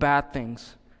to hold bad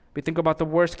things. We think about the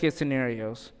worst case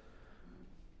scenarios.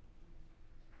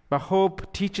 But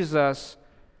hope teaches us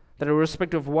that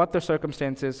irrespective of what the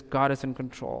circumstances, God is in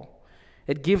control.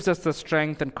 It gives us the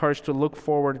strength and courage to look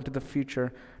forward into the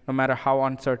future, no matter how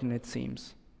uncertain it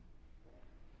seems.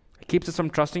 It keeps us from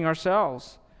trusting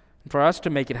ourselves and for us to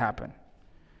make it happen.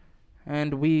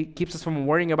 And keeps us from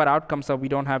worrying about outcomes that we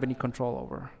don't have any control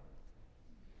over.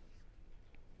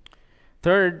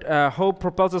 Third, hope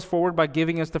propels us forward by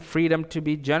giving us the freedom to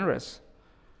be generous.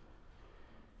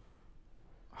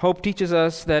 Hope teaches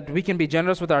us that we can be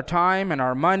generous with our time and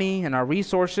our money and our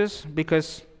resources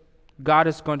because God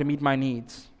is going to meet my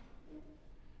needs.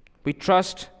 We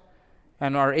trust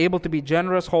and are able to be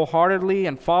generous wholeheartedly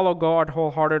and follow God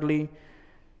wholeheartedly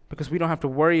because we don't have to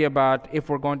worry about if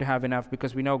we're going to have enough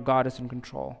because we know God is in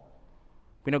control.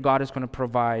 We know God is going to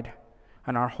provide,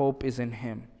 and our hope is in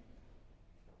Him.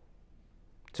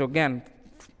 So again,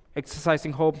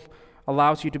 exercising hope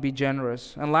allows you to be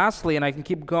generous. And lastly, and I can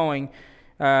keep going,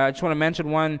 I just want to mention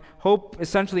one, hope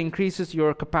essentially increases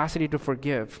your capacity to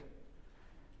forgive,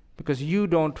 because you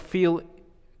don't feel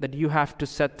that you have to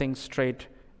set things straight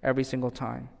every single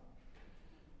time.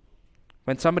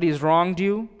 When somebody has wronged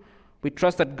you, we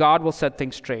trust that God will set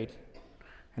things straight.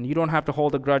 And you don't have to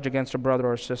hold a grudge against a brother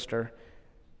or sister.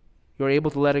 You're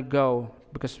able to let it go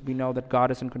because we know that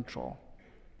God is in control.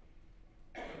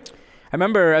 I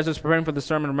remember, as I was preparing for the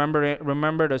sermon,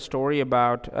 remembered a story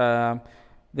about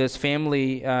this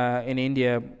family in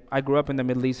India. I grew up in the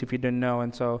Middle East, if you didn't know,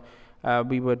 and so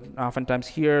we would oftentimes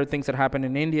hear things that happened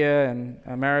in India and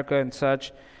America and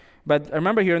such. But I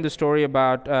remember hearing the story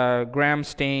about Graham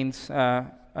Staines. I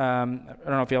don't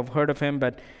know if you've heard of him,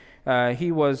 but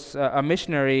he was a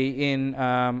missionary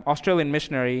Australian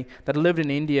missionary that lived in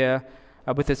India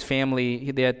with his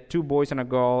family. They had 2 boys and a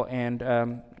girl,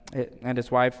 and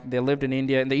his wife. They lived in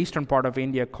India, in the eastern part of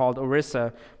India, called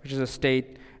Orissa, which is a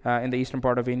state in the eastern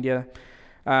part of India.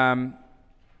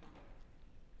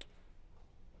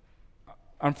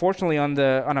 Unfortunately, on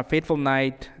a fateful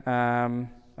night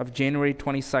of January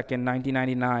 22nd,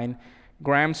 1999,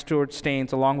 Graham Stuart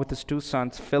Staines, along with his 2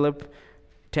 sons, Philip,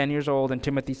 10 years old, and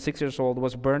Timothy, 6 years old,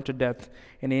 was burned to death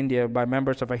in India by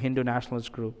members of a Hindu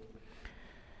nationalist group.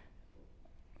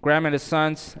 Graham and his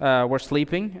sons were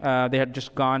sleeping. They had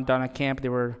just gone down a camp. They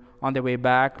were on their way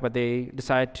back, but they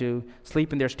decided to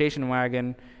sleep in their station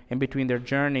wagon in between their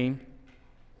journey.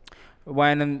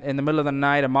 When in the middle of the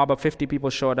night, a mob of 50 people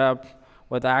showed up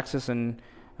with axes and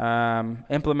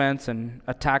implements and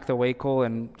attacked the vehicle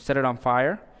and set it on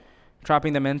fire,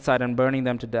 trapping them inside and burning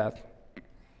them to death.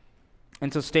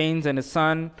 And so Staines and his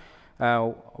son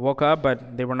woke up,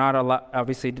 but they were not allowed.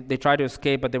 Obviously, they tried to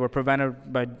escape, but they were prevented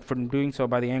from doing so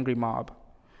by the angry mob.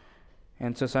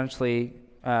 And so essentially,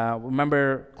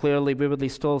 remember clearly, vividly,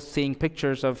 still seeing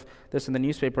pictures of this in the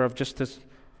newspaper of just this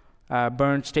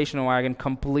burned station wagon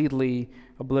completely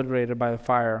obliterated by the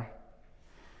fire.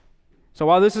 So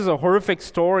while this is a horrific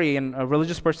story and a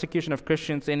religious persecution of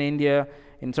Christians in India,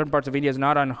 in certain parts of India, is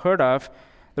not unheard of,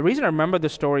 the reason I remember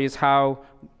this story is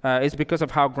because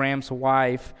of how Graham's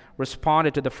wife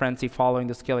responded to the frenzy following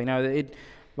this killing. Now, it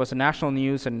was a national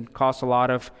news and caused a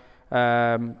lot of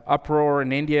uproar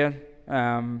in India.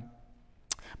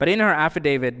 But in her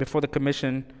affidavit before the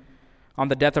commission on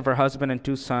the death of her husband and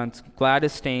 2 sons,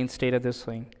 Gladys Staines stated this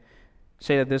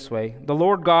way: "The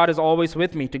Lord God is always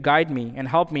with me to guide me and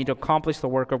help me to accomplish the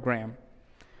work of Graham.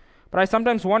 But I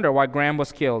sometimes wonder why Graham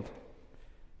was killed,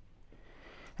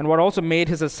 and what also made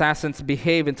his assassins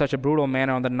behave in such a brutal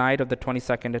manner on the night of the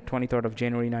 22nd and 23rd of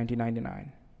January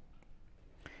 1999.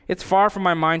 It's far from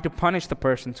my mind to punish the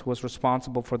persons who was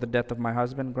responsible for the death of my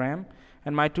husband, Graham,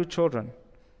 and my 2 children.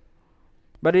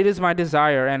 But it is my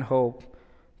desire and hope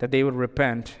that they would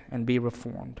repent and be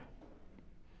reformed."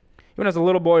 Even as a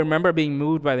little boy, I remember being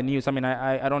moved by the news. I mean,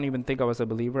 I don't even think I was a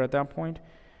believer at that point.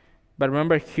 But I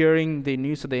remember hearing the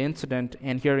news of the incident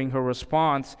and hearing her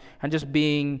response and just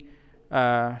being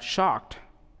shocked.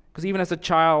 Because even as a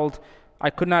child, I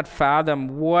could not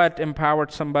fathom what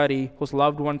empowered somebody whose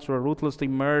loved ones were ruthlessly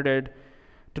murdered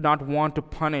to not want to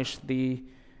punish the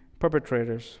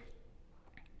perpetrators.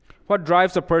 What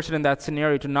drives a person in that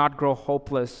scenario to not grow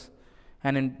hopeless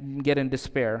and get in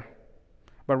despair,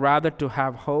 but rather to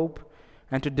have hope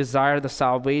and to desire the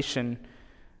salvation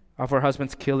of her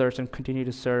husband's killers and continue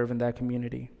to serve in that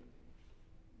community?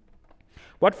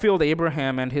 What fueled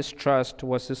Abraham and his trust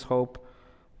was this hope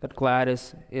that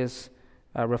Gladys is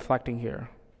reflecting here.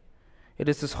 It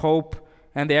is this hope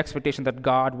and the expectation that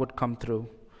God would come through,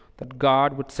 that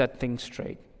God would set things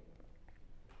straight.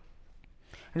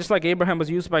 And just like Abraham was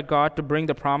used by God to bring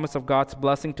the promise of God's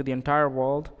blessing to the entire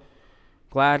world,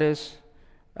 Gladys,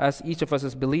 as each of us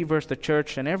as believers, the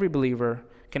church, and every believer,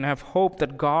 can have hope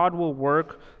that God will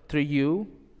work through you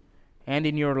and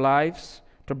in your lives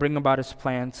to bring about His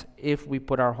plans if we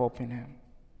put our hope in Him.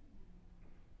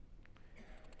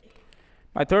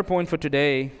 My third point for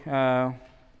today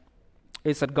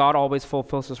is that God always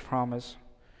fulfills His promise.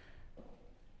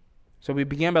 So we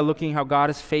began by looking how God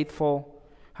is faithful,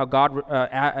 how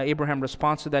Abraham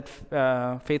responds to that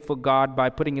faithful God by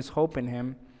putting his hope in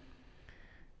Him.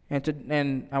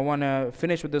 And I want to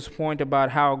finish with this point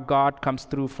about how God comes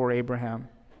through for Abraham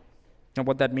and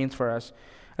what that means for us.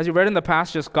 As you read in the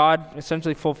passages, God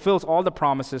essentially fulfills all the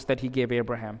promises that He gave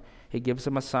Abraham. He gives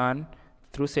him a son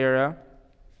through Sarah.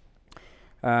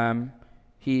 Isaac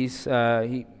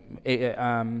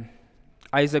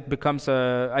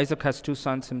has 2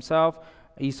 sons himself,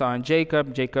 Esau and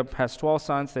Jacob. Jacob has 12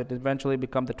 sons that eventually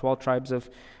become the 12 tribes of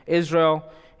Israel,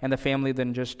 and the family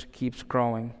then just keeps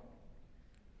growing.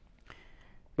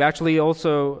 We actually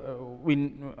also,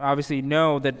 we obviously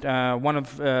know that one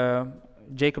of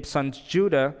Jacob's sons,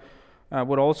 Judah,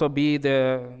 would also be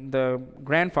the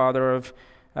grandfather of,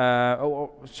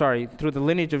 through the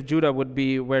lineage of Judah would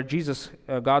be where Jesus,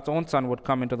 God's own son, would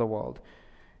come into the world.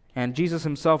 And Jesus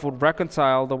himself would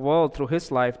reconcile the world through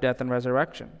his life, death, and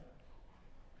resurrection.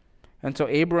 And so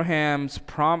Abraham's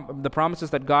the promises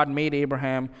that God made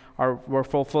Abraham were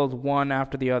fulfilled one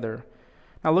after the other.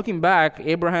 Now looking back,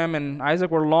 Abraham and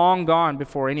Isaac were long gone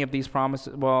before any of these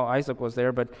promises. Well, Isaac was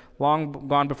there, but long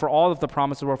gone before all of the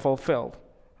promises were fulfilled,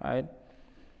 right?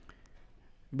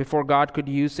 Before God could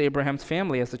use Abraham's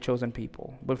family as the chosen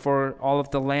people, before all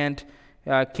of the land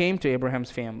came to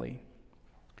Abraham's family.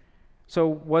 So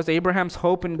was Abraham's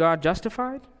hope in God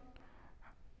justified?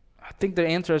 I think the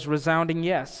answer is resounding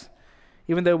yes.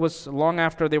 Even though it was long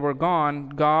after they were gone,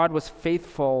 God was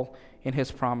faithful in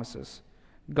his promises.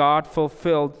 God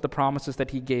fulfilled the promises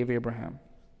that he gave Abraham.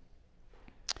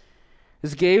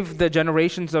 This gave the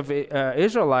generations of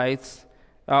Israelites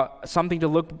something to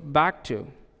look back to.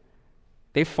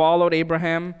 They followed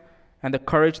Abraham and the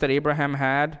courage that Abraham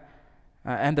had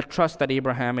and the trust that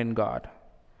Abraham in God.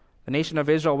 The nation of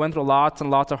Israel went through lots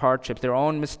and lots of hardships, their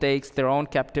own mistakes, their own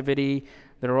captivity,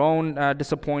 their own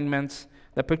disappointments.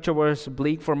 The picture was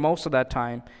bleak for most of that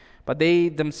time. But they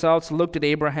themselves looked at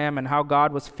Abraham and how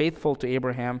God was faithful to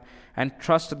Abraham and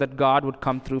trusted that God would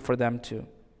come through for them too.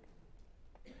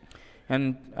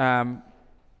 And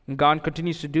God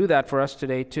continues to do that for us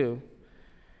today too.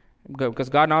 Because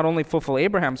God not only fulfilled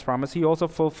Abraham's promise, he also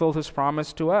fulfilled his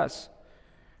promise to us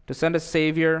to send a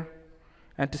Savior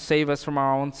and to save us from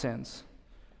our own sins.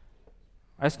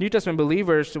 As New Testament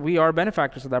believers, we are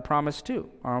benefactors of that promise too,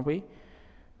 aren't we?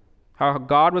 How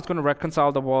God was going to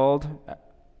reconcile the world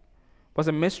was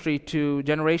a mystery to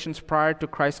generations prior to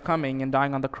Christ's coming and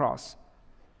dying on the cross.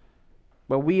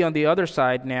 But we, on the other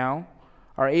side now,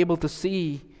 are able to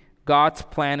see God's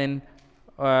plan in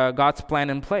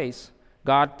place,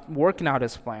 God working out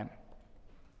his plan.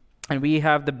 And we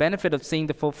have the benefit of seeing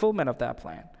the fulfillment of that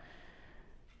plan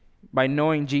by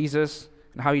knowing Jesus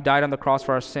and how he died on the cross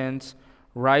for our sins,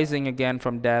 rising again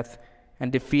from death,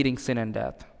 and defeating sin and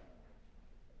death.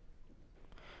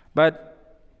 But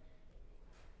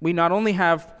we not only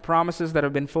have promises that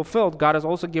have been fulfilled, God has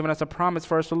also given us a promise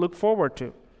for us to look forward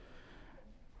to.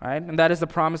 Right? And that is the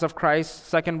promise of Christ's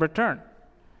second return.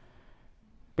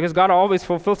 Because God always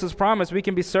fulfills his promise, we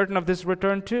can be certain of this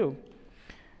return too.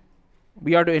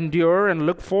 We are to endure and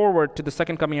look forward to the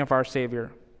second coming of our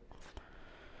Savior.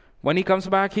 When he comes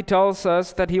back, he tells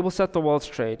us that he will set the world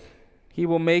straight. He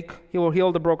will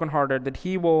heal the brokenhearted, that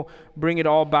he will bring it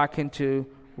all back into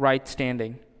right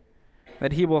standing.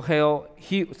 That he will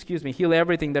heal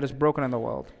everything that is broken in the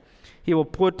world. He will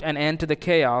put an end to the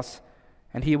chaos,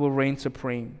 and he will reign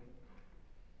supreme.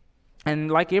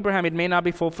 And like Abraham, it may not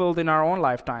be fulfilled in our own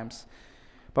lifetimes,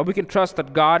 but we can trust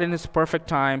that God in his perfect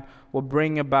time will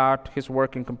bring about his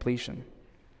work in completion.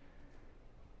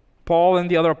 Paul and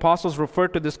the other apostles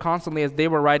referred to this constantly as they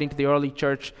were writing to the early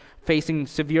church facing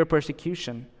severe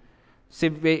persecution,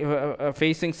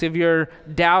 facing severe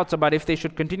doubts about if they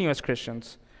should continue as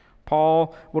Christians.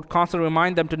 Paul would constantly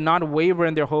remind them to not waver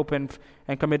in their hope and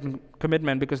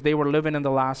commitment because they were living in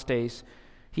the last days.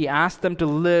 He asked them to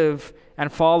live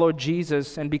and follow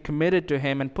Jesus and be committed to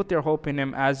him and put their hope in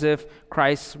him as if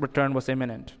Christ's return was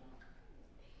imminent.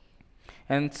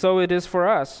 And so it is for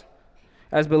us.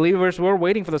 As believers, we're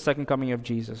waiting for the second coming of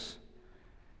Jesus.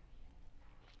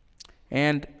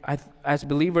 And as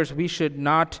believers, we should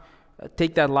not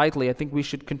take that lightly. I think we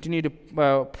should continue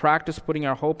to practice putting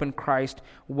our hope in Christ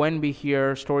when we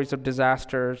hear stories of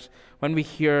disasters, when we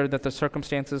hear that the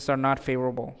circumstances are not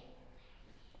favorable.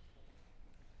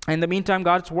 In the meantime,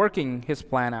 God's working his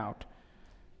plan out.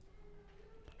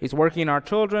 He's working in our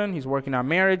children, he's working in our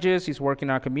marriages, he's working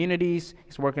in our communities,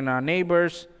 he's working in our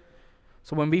neighbors.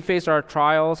 So when we face our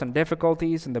trials and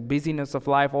difficulties and the busyness of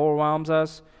life overwhelms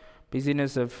us,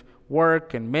 busyness of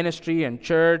work and ministry and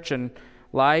church and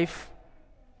life,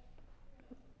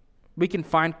 we can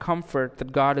find comfort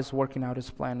that God is working out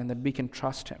his plan and that we can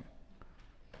trust him.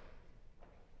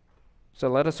 So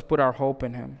let us put our hope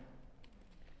in him.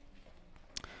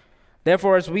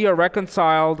 Therefore, as we are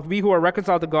reconciled, we who are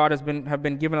reconciled to God have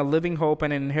been given a living hope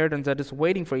and an inheritance that is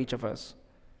waiting for each of us.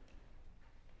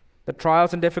 The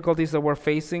trials and difficulties that we're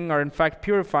facing are in fact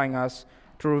purifying us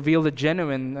to reveal the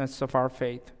genuineness of our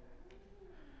faith.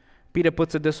 Peter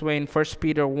puts it this way in 1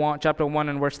 Peter 1, chapter 1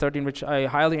 and verse 13, which I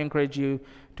highly encourage you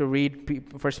to read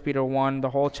 1 Peter 1. The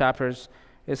whole chapter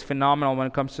is phenomenal when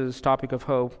it comes to this topic of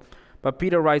hope. But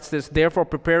Peter writes this, "Therefore,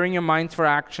 preparing your minds for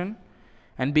action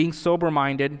and being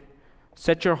sober-minded,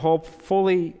 set your hope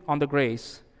fully on the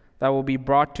grace that will be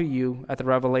brought to you at the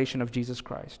revelation of Jesus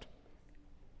Christ.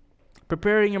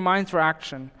 Preparing your minds for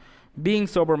action, being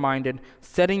sober-minded,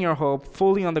 setting your hope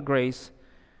fully on the grace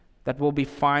that will be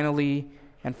finally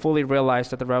and fully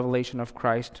realized at the revelation of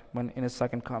Christ when in His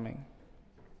second coming.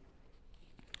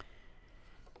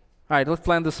 All right, let's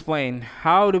land this plane.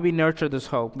 How do we nurture this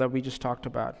hope that we just talked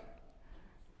about?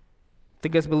 I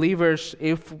think as believers,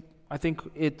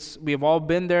 we've all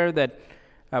been there, that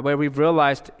where we've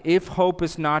realized if hope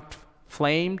is not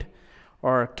flamed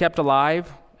or kept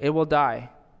alive, it will die.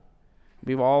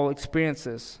 We've all experienced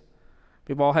this.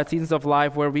 We've all had seasons of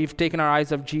life where we've taken our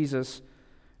eyes off Jesus,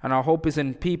 and our hope is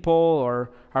in people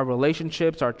or our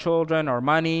relationships, our children, or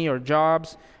money, or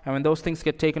jobs. And when those things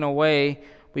get taken away,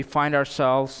 we find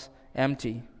ourselves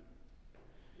empty.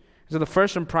 So the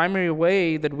first and primary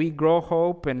way that we grow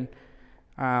hope and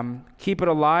keep it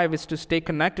alive is to stay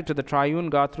connected to the triune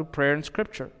God through prayer and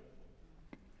Scripture.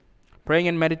 Praying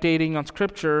and meditating on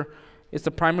Scripture is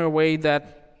the primary way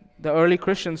that the early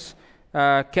Christians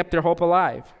kept their hope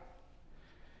alive.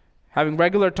 Having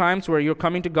regular times where you're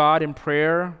coming to God in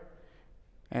prayer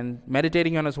and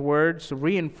meditating on His words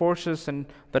reinforces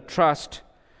the trust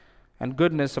and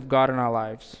goodness of God in our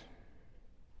lives.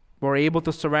 We're able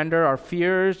to surrender our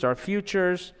fears, our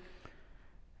futures,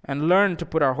 and learn to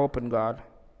put our hope in God.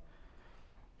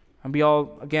 And we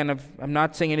all, again, I'm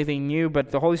not saying anything new,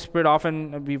 but the Holy Spirit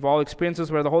often, we've all experienced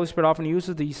this, where the Holy Spirit often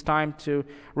uses these times to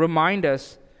remind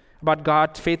us about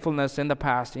God's faithfulness in the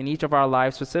past, in each of our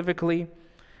lives specifically,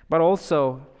 but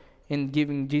also in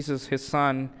giving Jesus, His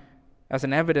Son, as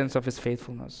an evidence of His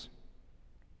faithfulness.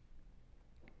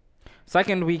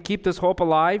 Second, we keep this hope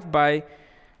alive by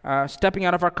stepping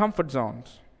out of our comfort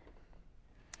zones.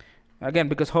 Again,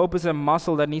 because hope is a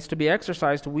muscle that needs to be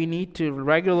exercised, we need to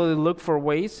regularly look for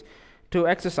ways to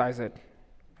exercise it.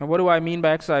 And what do I mean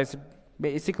by exercise? It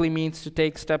basically means to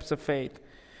take steps of faith.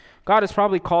 God is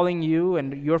probably calling you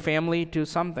and your family to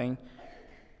something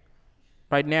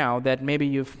right now that maybe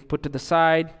you've put to the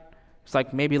side. It's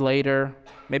like maybe later,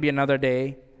 maybe another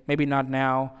day, maybe not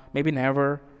now, maybe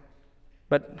never.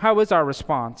 But how is our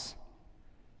response?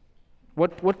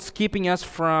 What's keeping us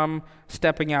from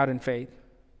stepping out in faith?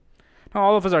 Now,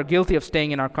 all of us are guilty of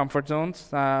staying in our comfort zones,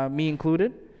 me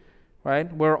included, right?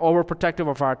 We're overprotective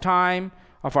of our time,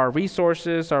 of our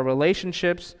resources, our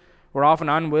relationships. We're often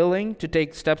unwilling to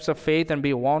take steps of faith and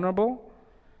be vulnerable.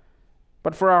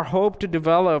 But for our hope to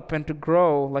develop and to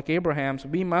grow like Abraham's,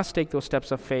 we must take those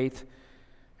steps of faith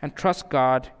and trust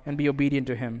God and be obedient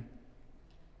to Him.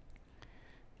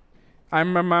 I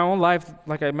remember my own life,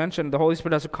 like I mentioned, the Holy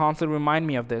Spirit has to constantly remind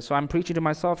me of this. So I'm preaching to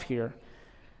myself here.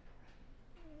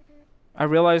 I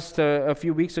realized a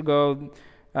few weeks ago,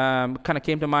 kind of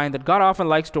came to mind that God often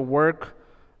likes to work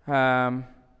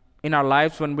in our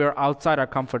lives when we're outside our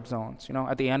comfort zones,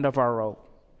 at the end of our rope.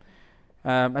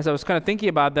 As I was kind of thinking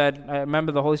about that, I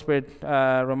remember the Holy Spirit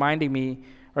reminding me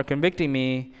or convicting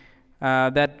me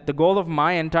that the goal of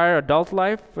my entire adult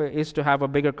life is to have a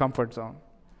bigger comfort zone,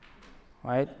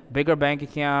 right? Bigger bank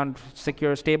account,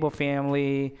 secure, stable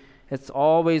family. It's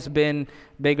always been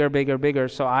bigger, bigger, bigger,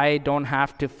 so I don't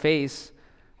have to face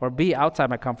or be outside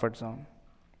my comfort zone.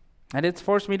 And it's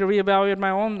forced me to reevaluate my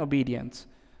own obedience.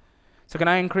 So can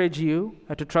I encourage you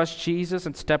to trust Jesus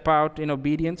and step out in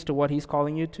obedience to what He's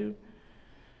calling you to?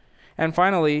 And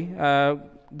finally,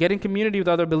 get in community with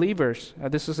other believers.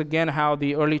 This is again how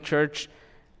the early church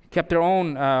kept their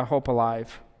own hope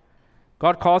alive.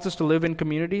 God calls us to live in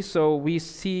community, so we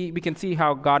can see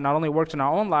how God not only works in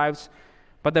our own lives,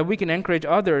 but that we can encourage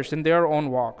others in their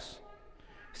own walks.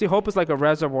 See, hope is like a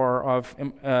reservoir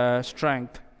of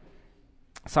strength.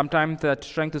 Sometimes that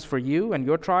strength is for you and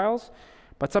your trials,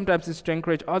 but sometimes it's to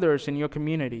encourage others in your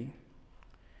community.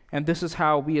 And this is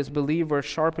how we as believers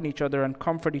sharpen each other and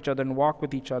comfort each other and walk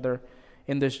with each other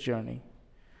in this journey.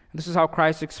 And this is how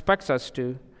Christ expects us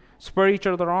to spur each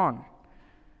other on.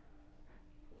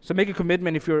 So make a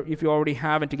commitment if you already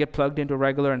haven't to get plugged into a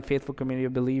regular and faithful community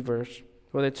of believers,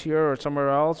 whether it's here or somewhere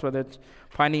else, whether it's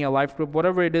finding a life group,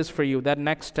 whatever it is for you, that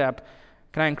next step.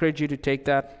 Can I encourage you to take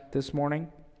that this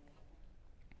morning?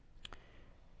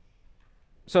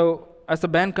 So as the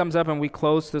band comes up and we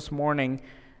close this morning,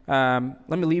 let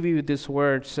me leave you with these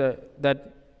words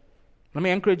let me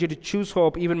encourage you to choose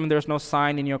hope even when there's no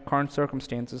sign in your current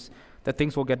circumstances that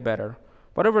things will get better,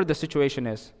 whatever the situation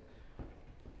is.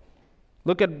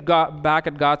 Look at back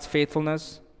at God's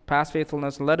faithfulness, past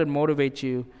faithfulness, and let it motivate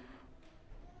you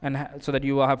and so that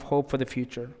you will have hope for the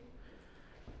future.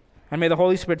 And may the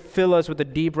Holy Spirit fill us with a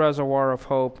deep reservoir of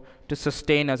hope to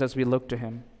sustain us as we look to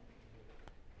Him.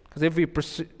 Because if we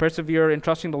persevere in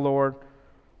trusting the Lord,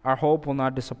 our hope will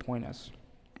not disappoint us.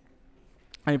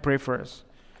 I pray for us.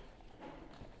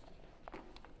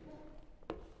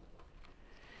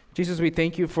 Jesus, we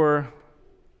thank you for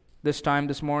this time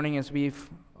this morning as we've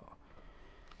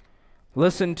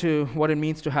listened to what it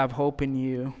means to have hope in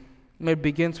you. It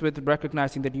begins with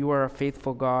recognizing that you are a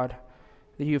faithful God,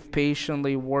 that you've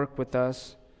patiently worked with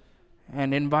us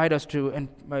and invite us to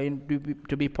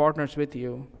be partners with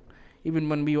you. Even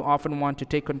when we often want to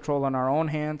take control on our own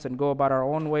hands and go about our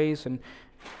own ways and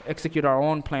execute our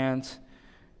own plans,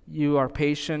 you are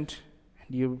patient.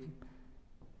 You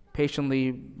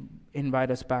patiently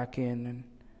invite us back in and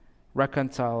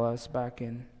reconcile us back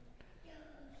in.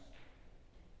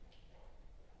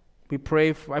 I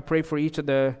pray for each of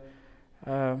the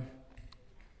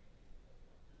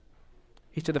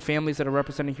families that are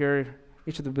represented here,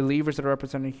 each of the believers that are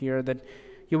represented here, that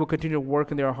you will continue to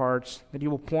work in their hearts, that you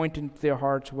will point into their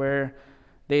hearts where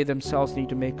they themselves need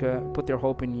to put their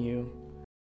hope in you.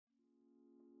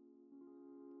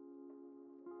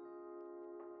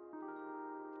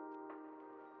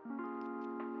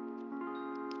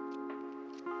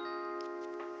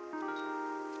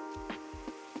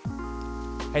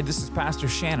 Hey, this is Pastor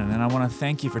Shannon, and I want to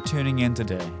thank you for tuning in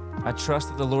today. I trust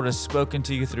that the Lord has spoken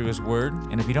to you through His Word,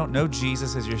 and if you don't know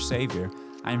Jesus as your Savior,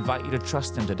 I invite you to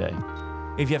trust Him today.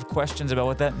 If you have questions about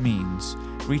what that means,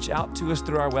 reach out to us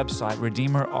through our website,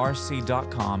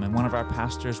 redeemerrc.com, and one of our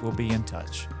pastors will be in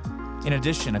touch. In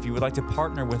addition, if you would like to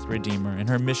partner with Redeemer in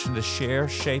her mission to share,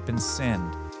 shape, and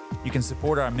send, you can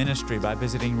support our ministry by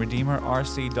visiting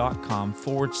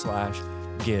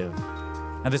redeemerrc.com/give.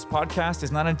 Now, this podcast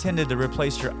is not intended to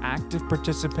replace your active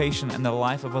participation in the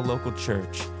life of a local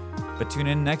church, but tune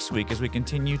in next week as we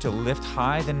continue to lift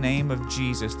high the name of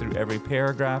Jesus through every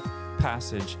paragraph,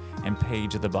 passage, and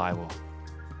page of the Bible.